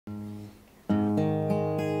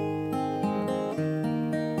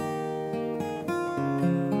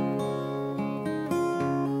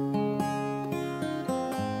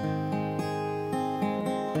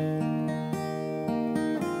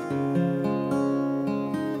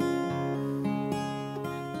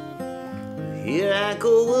Here I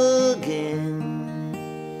go again,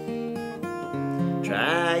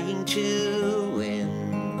 trying to win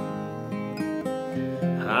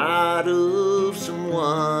the heart of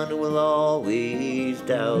someone who will always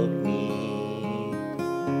doubt me.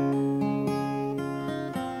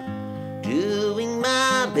 Doing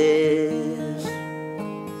my best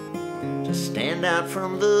to stand out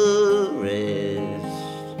from the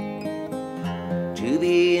rest, to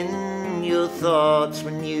be in your thoughts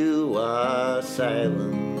when you are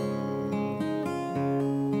silent.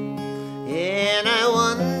 And I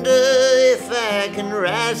wonder if I can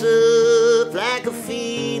rise up like a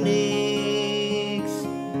phoenix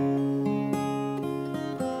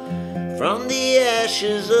from the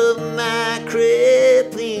ashes of my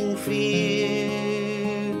crippling fear.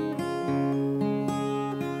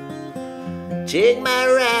 Take my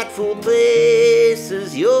rightful place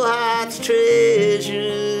as your heart's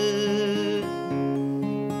treasure.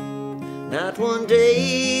 Not one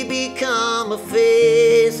day become a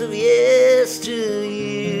face of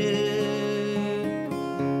yesteryear.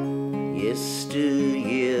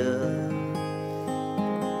 Yesteryear.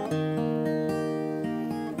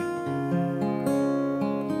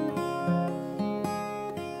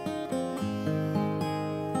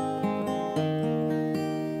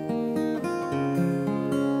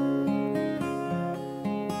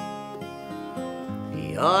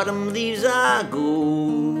 The autumn leaves are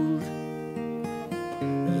gold,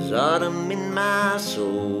 there's autumn in my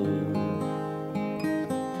soul. I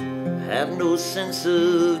have no sense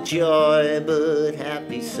of joy but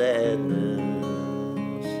happy sadness.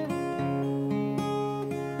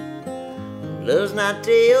 Love's not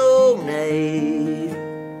day or night,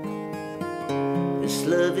 this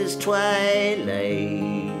love is twilight,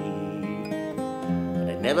 and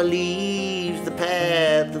it never leaves the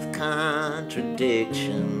path of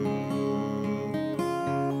contradiction.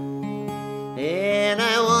 And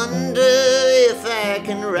I wonder if I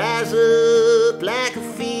can rise up like a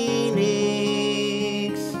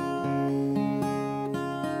phoenix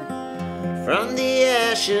from the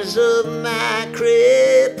ashes of my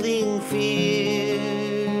crippling fear.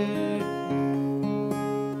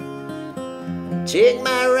 Take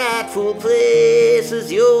my rightful place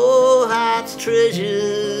as your heart's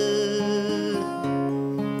treasure.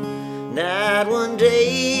 Not one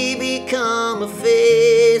day become a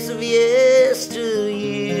face of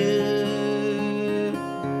yesteryear.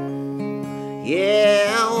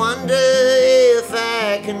 Yeah, I wonder if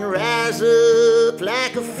I can rise up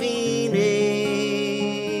like a phoenix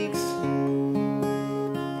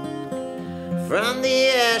from the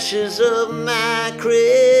ashes of my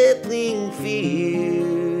crippling fear.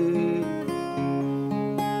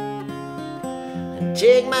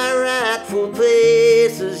 Take my rightful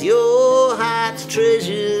place as your heart's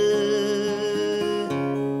treasure.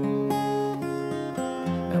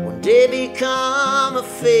 And one day become a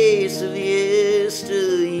face of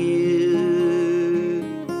yesteryear.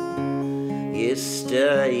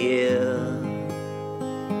 Yesteryear.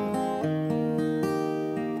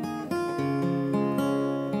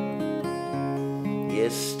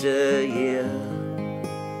 Yesteryear.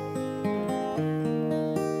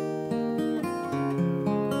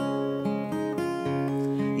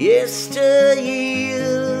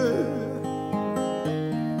 Yesteryear.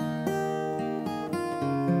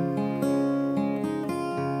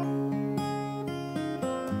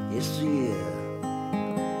 Yesteryear.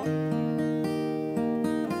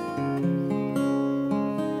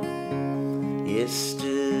 Yesteryear.